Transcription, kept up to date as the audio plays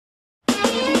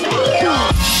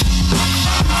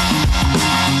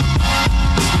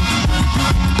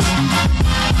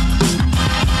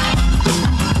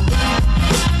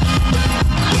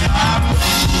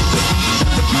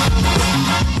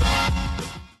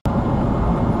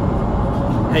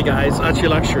Hey guys,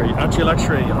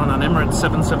 ArchieLuxury on an Emirates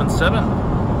 777.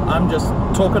 I'm just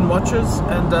talking watches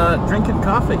and drinking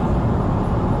coffee.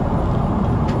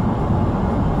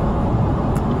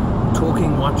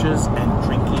 Talking watches and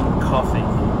drinking coffee.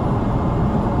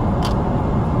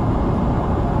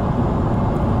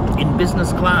 In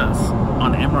business class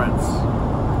on Emirates.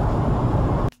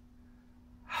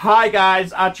 Hi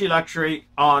guys, ArchieLuxury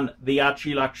on the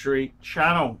ArchieLuxury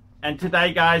channel. And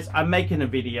today guys, I'm making a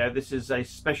video. This is a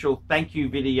special thank you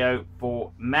video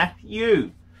for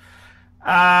Matthew.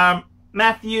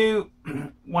 Matthew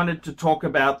wanted to talk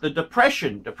about the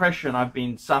depression. I've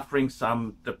been suffering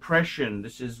some depression.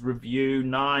 This is review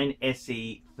 9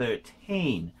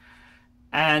 SE13.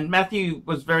 And Matthew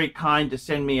was very kind to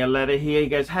send me a letter here. He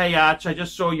goes, "Hey Arch, I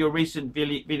just saw your recent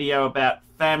video about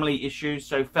family issues,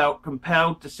 so felt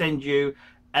compelled to send you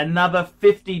another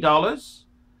 $50.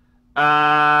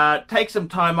 Take some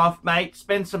time off, mate.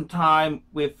 Spend some time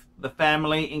with the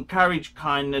family. Encourage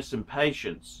kindness and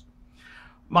patience.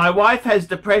 My wife has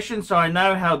depression, so I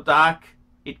know how dark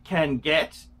it can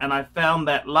get, and I found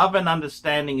that love and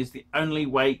understanding is the only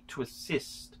way to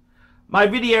assist. My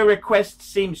video request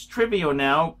seems trivial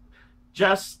now.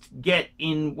 Just get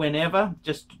in whenever.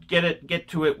 Just get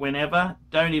to it whenever.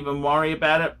 Don't even worry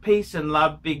about it. Peace and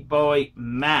love, big boy,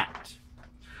 Matt."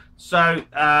 So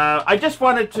I just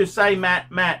wanted to say,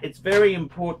 Matt, it's very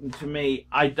important to me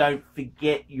I don't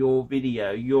forget your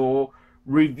video. Your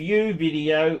review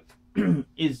video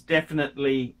is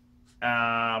definitely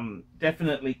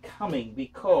coming,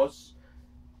 because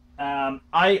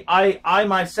I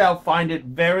myself find it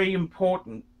very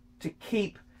important to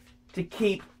keep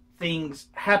things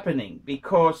happening,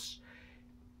 because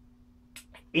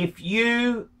if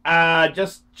you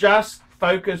just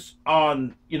focus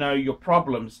on your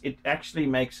problems, it actually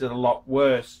makes it a lot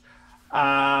worse.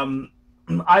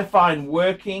 I find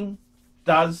working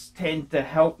does tend to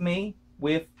help me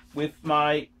with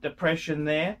my depression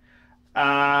there.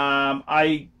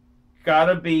 I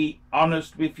gotta be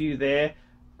honest with you there.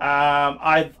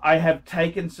 I have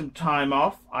taken some time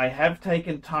off.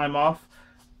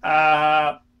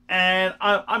 And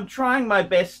I'm trying my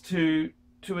best to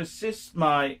assist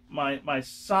my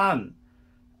son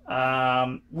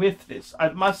with this. I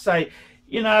must say,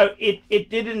 it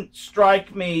didn't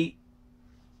strike me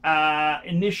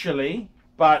initially,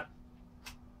 but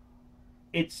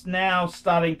it's now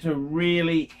starting to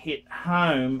really hit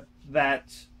home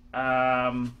that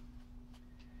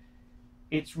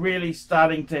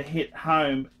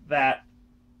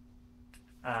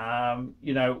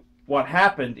what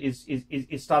happened is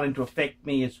starting to affect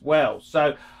me as well.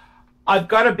 So I've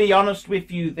got to be honest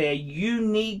with you there. You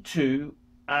need to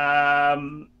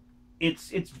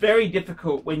it's very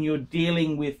difficult when you're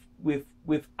dealing with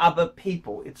other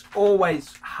people. It's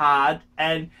always hard,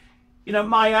 and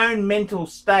my own mental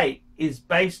state is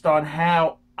based on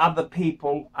how other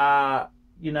people are,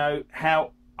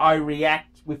 how I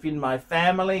react within my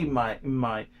family,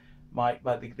 the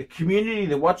community,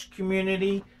 the watch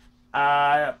community.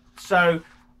 So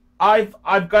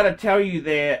I've got to tell you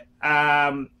there,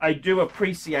 I do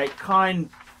appreciate kind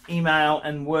email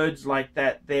and words like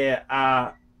that. There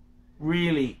are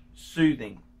really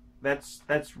soothing. That's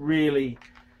really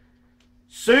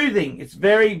soothing. It's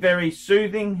very, very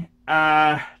soothing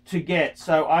to get.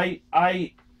 So I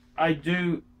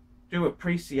do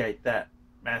appreciate that,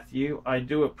 Matthew. I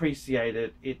do appreciate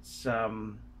it. It's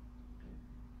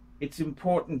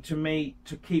important to me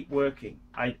to keep working.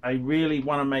 I really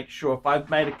want to make sure, if I've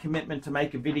made a commitment to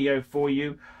make a video for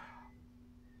you,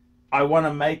 I want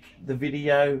to make the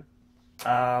video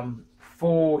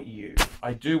for you.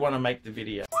 I do want to make the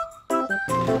video.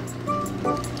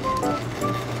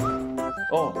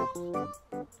 Oh.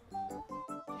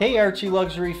 Hey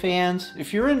ArchieLuxury fans,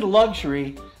 if you're into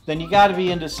luxury, then you got to be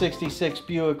into 66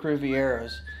 Buick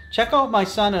Rivieras. Check out my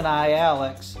son and I,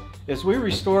 Alex, as we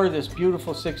restore this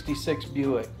beautiful 66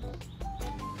 Buick.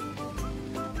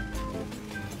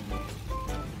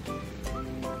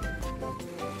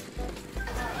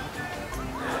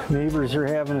 Neighbors are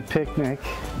having a picnic,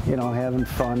 having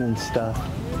fun and stuff.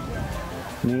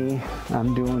 Me,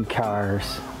 I'm doing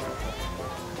cars.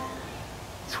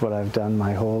 It's what I've done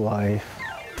my whole life.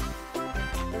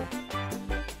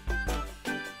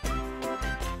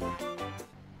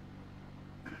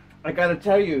 I gotta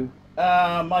tell you,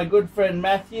 my good friend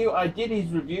Matthew, I did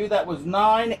his review. That was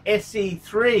 9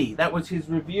 SE3. That was his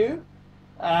review.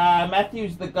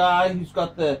 Matthew's the guy who's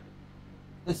got the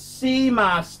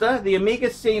Seamaster, the Omega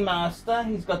Seamaster.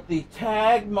 He's got the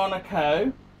Tag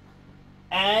Monaco,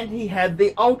 and he had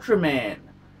the Ultraman.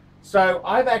 So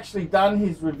I've actually done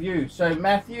his review. So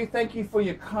Matthew, thank you for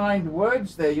your kind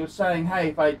words there. You're saying, hey,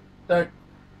 if I don't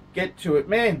get to it,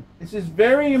 man, this is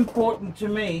very important to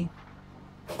me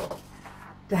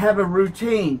to have a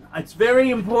routine. It's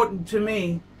very important to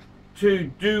me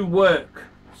to do work.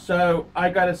 So I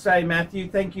got to say, Matthew,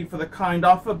 thank you for the kind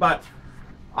offer, but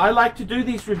I like to do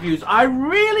these reviews. I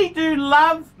really do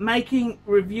love making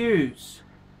reviews,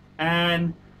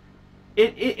 and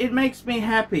it makes me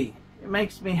happy. It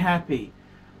makes me happy.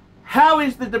 How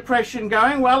is the depression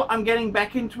going? Well, I'm getting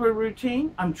back into a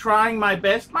routine. I'm trying my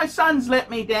best. My son's let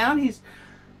me down.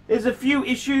 There's a few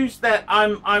issues that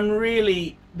I'm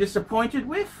really disappointed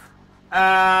with,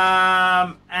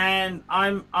 and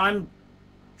I'm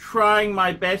trying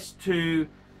my best to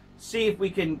see if we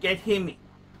can get him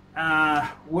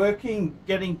working,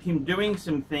 getting him doing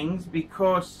some things,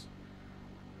 because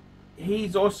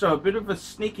he's also a bit of a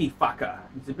sneaky fucker.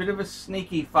 He's a bit of a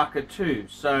sneaky fucker too.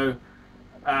 So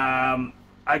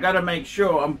I got to make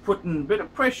sure I'm putting a bit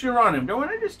of pressure on him. Don't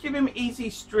want to just give him easy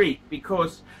street,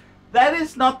 because that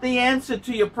is not the answer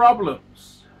to your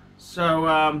problems. So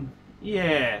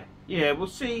yeah, we'll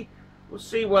see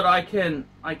what I can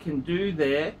do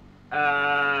there.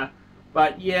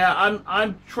 But yeah,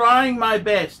 I'm trying my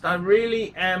best. I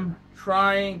really am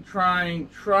trying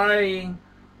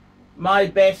my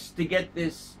best to get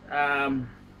this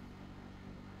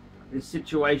this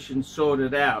situation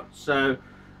sorted out. So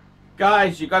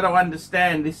guys, you got to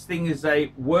understand, this thing is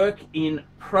a work in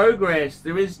progress.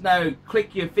 There is no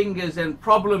click your fingers and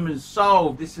problem is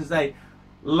solved. This is a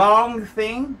long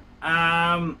thing.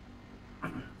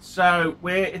 So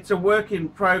it's a work in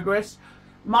progress.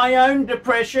 My own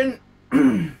depression,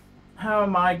 how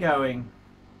am I going?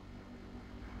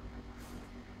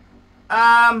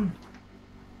 I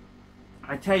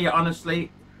tell you honestly,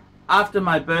 after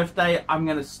my birthday, I'm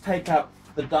going to take up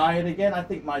the diet again. I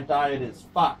think my diet is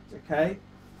fucked, okay?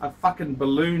 I've fucking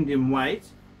ballooned in weight.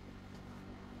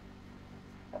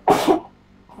 I'm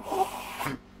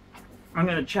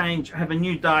going to have a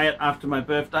new diet after my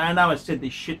birthday. I know I said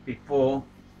this shit before.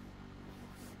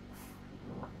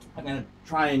 I'm going to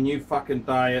try a new fucking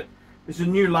diet. It's a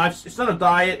new life. It's not a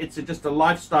diet. It's just a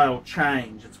lifestyle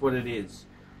change. It's what it is.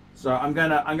 So I'm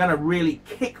gonna really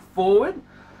kick forward.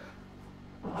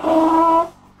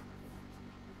 I'm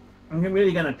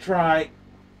really gonna try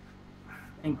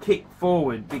and kick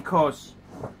forward, because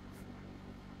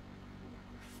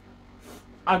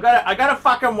I gotta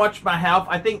fucking watch my health.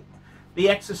 I think the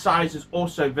exercise is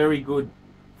also very good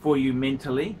for you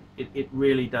mentally. It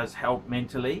really does help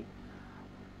mentally.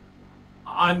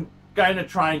 I'm going to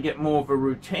try and get more of a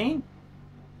routine.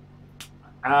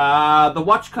 The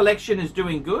watch collection is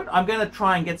doing good. I'm going to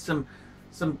try and get some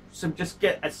just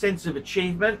get a sense of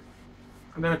achievement.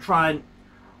 I'm going to try and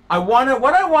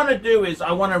what I want to do is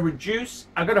I want to reduce.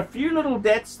 I've got a few little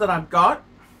debts that I've got.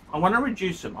 I want to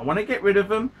reduce them. I want to get rid of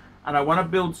them, and I want to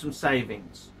build some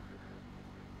savings.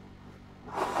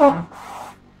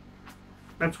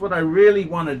 That's what I really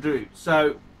want to do.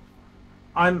 So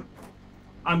I'm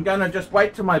going to just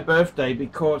wait till my birthday,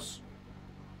 because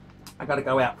I got to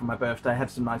go out for my birthday, have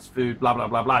some nice food, blah blah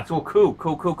blah blah. It's all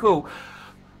cool.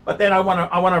 But then I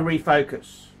want to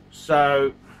refocus.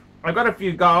 So I've got a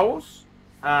few goals,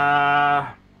 and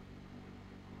I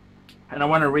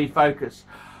want to refocus.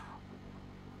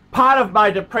 Part of my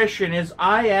depression is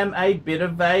I am a bit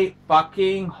of a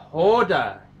fucking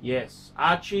hoarder. Yes,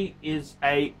 Archie is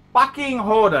a fucking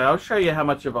hoarder. I'll show you how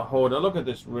much of a hoarder. Look at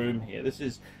this room here. This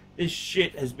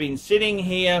shit has been sitting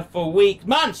here for weeks,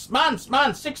 months,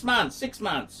 6 months,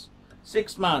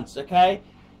 okay?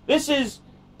 This is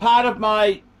part of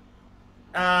my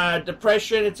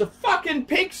depression. It's a fucking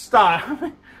pigsty.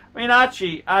 I mean,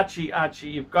 Archie,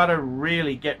 you've got to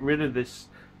really get rid of this.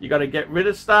 You got to get rid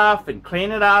of stuff and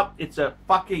clean it up. It's a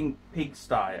fucking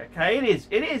pigsty, okay?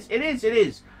 It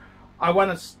is. I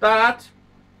want to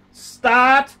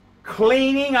start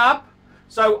cleaning up.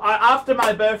 So after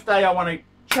my birthday, I want to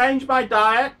change my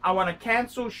diet. I want to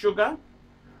cancel sugar.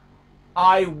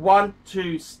 I want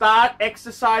to start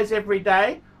exercise every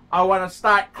day. I want to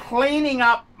start cleaning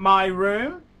up my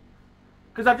room,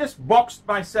 because I've just boxed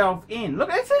myself in. Look,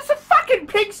 this is a fucking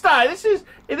pigsty. This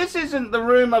isn't the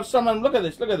room of someone. Look at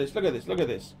this.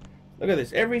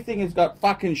 Everything has got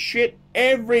fucking shit.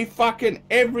 Everywhere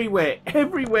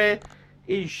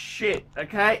is shit.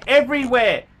 Okay,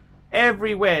 everywhere.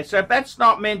 So if that's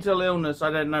not mental illness,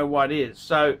 I don't know what is.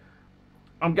 So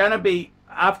I'm going to be,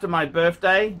 after my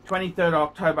birthday, 23rd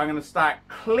October, I'm going to start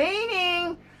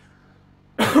cleaning,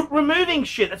 removing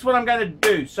shit. That's what I'm going to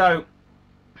do. So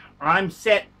I'm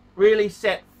really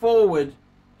set forward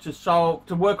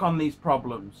to work on these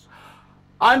problems.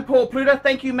 I'm Paul Pluta.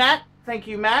 Thank you, Matt. Thank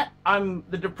you, Matt. I'm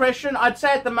the depression. I'd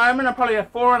say at the moment I'm probably a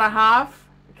 4.5.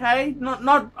 Okay,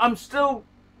 I'm still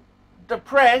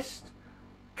depressed.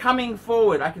 Coming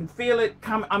forward, I can feel it.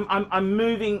 I'm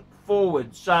moving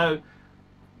forward. So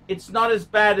it's not as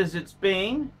bad as it's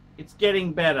been. It's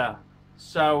getting better.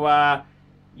 So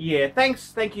yeah,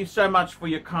 thank you so much for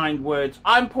your kind words.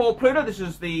 I'm Paul Pluta. This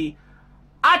is the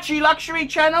ArchieLuxury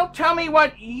channel. Tell me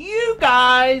what you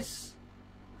guys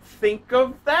think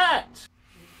of that.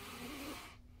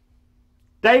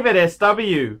 David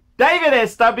SW. David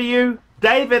SW.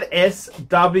 David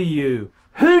SW.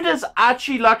 Who does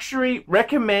ArchieLuxury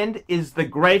recommend is the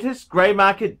greatest grey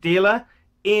market dealer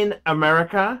in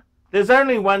America? There's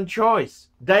only one choice.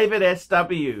 David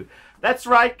SW. That's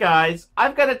right, guys.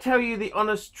 I've got to tell you the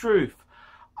honest truth.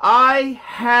 I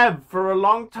have for a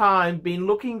long time been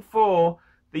looking for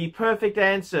the perfect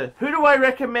answer. Who do I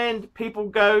recommend people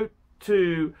go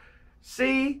to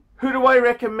see? Who do I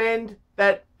recommend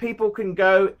that people can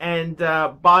go and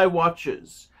buy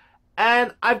watches?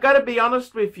 And I've got to be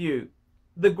honest with you.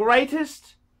 The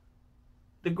greatest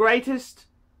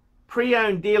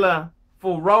pre-owned dealer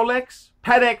for Rolex,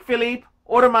 Patek Philippe,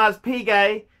 Audemars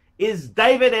Piguet is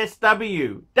David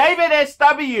SW. David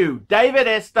SW.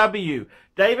 David SW.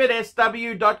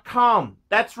 DavidSW.com.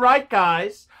 That's right,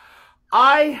 guys.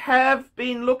 I have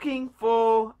been looking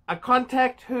for a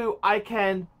contact who I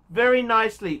can very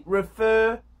nicely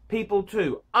refer people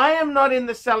to. I am not in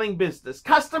the selling business.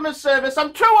 Customer service,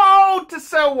 I'm too old to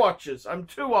sell watches. I'm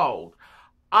too old.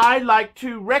 I like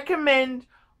to recommend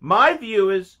my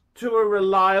viewers to a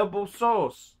reliable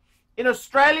source. In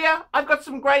Australia, I've got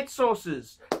some great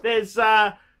sources. There's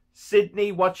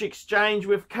Sydney Watch Exchange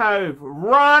with Cove,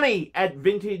 Ronnie at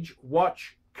Vintage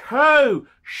Watch Co,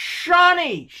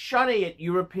 Shani at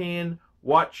European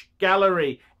Watch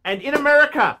Gallery. And in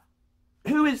America,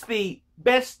 who is the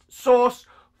best source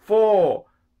for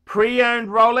pre-owned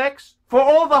Rolex? For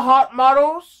all the hot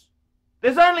models?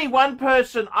 There's only one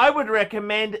person I would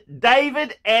recommend,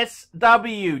 David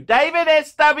SW. David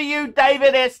SW,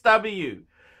 David SW.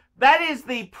 That is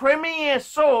the premier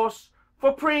source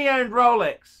for pre-owned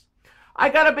Rolex. I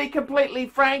gotta be completely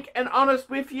frank and honest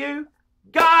with you.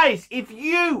 Guys, if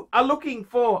you are looking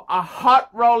for a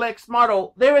hot Rolex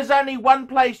model, there is only one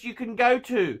place you can go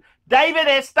to. David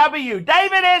SW.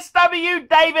 David SW,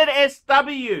 David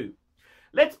SW.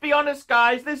 Let's be honest,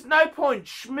 guys. There's no point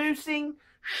schmoozing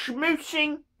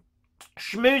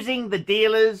the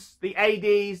dealers, the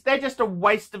ADs. They're just a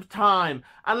waste of time.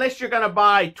 Unless you're going to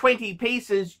buy 20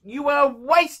 pieces, you are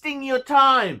wasting your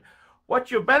time. What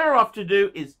you're better off to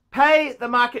do is pay the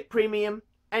market premium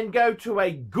and go to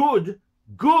a good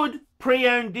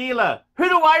pre-owned dealer. Who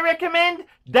do I recommend?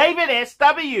 David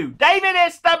SW. David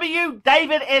SW.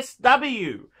 David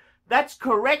SW. That's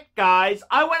correct, guys.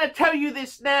 I want to tell you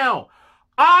this now.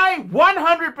 I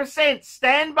 100%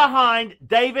 stand behind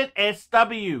David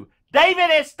SW.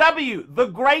 David SW, the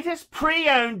greatest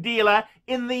pre-owned dealer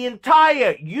in the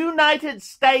entire United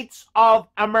States of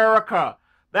America.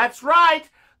 That's right,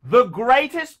 the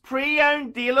greatest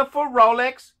pre-owned dealer for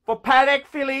Rolex, for Patek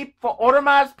Philippe, for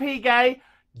Audemars Piguet,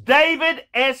 David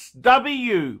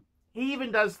SW. He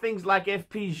even does things like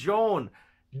FP Journe.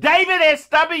 David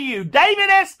SW, David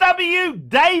SW,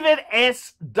 David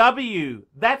SW.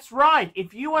 That's right.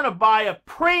 If you want to buy a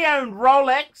pre-owned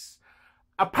Rolex,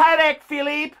 a Patek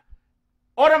Philippe,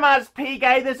 Audemars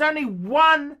Piguet, there's only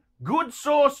one good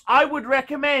source I would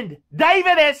recommend.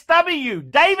 David SW,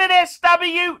 David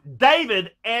SW,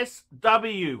 David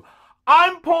SW.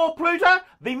 I'm Paul Pluta,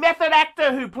 the method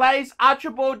actor who plays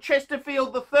Archibald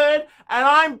Chesterfield III, and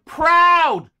I'm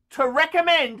proud to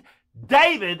recommend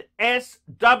David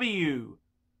SW.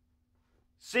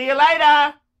 See you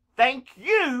later. Thank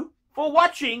you for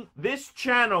watching this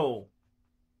channel.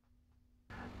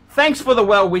 Thanks for the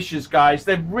well wishes, guys.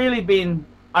 They've really been,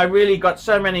 I really got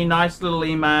so many nice little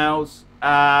emails.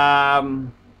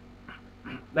 That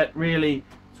really,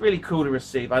 it's really cool to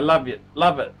receive. I love it,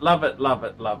 love it, love it, love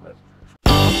it, love it.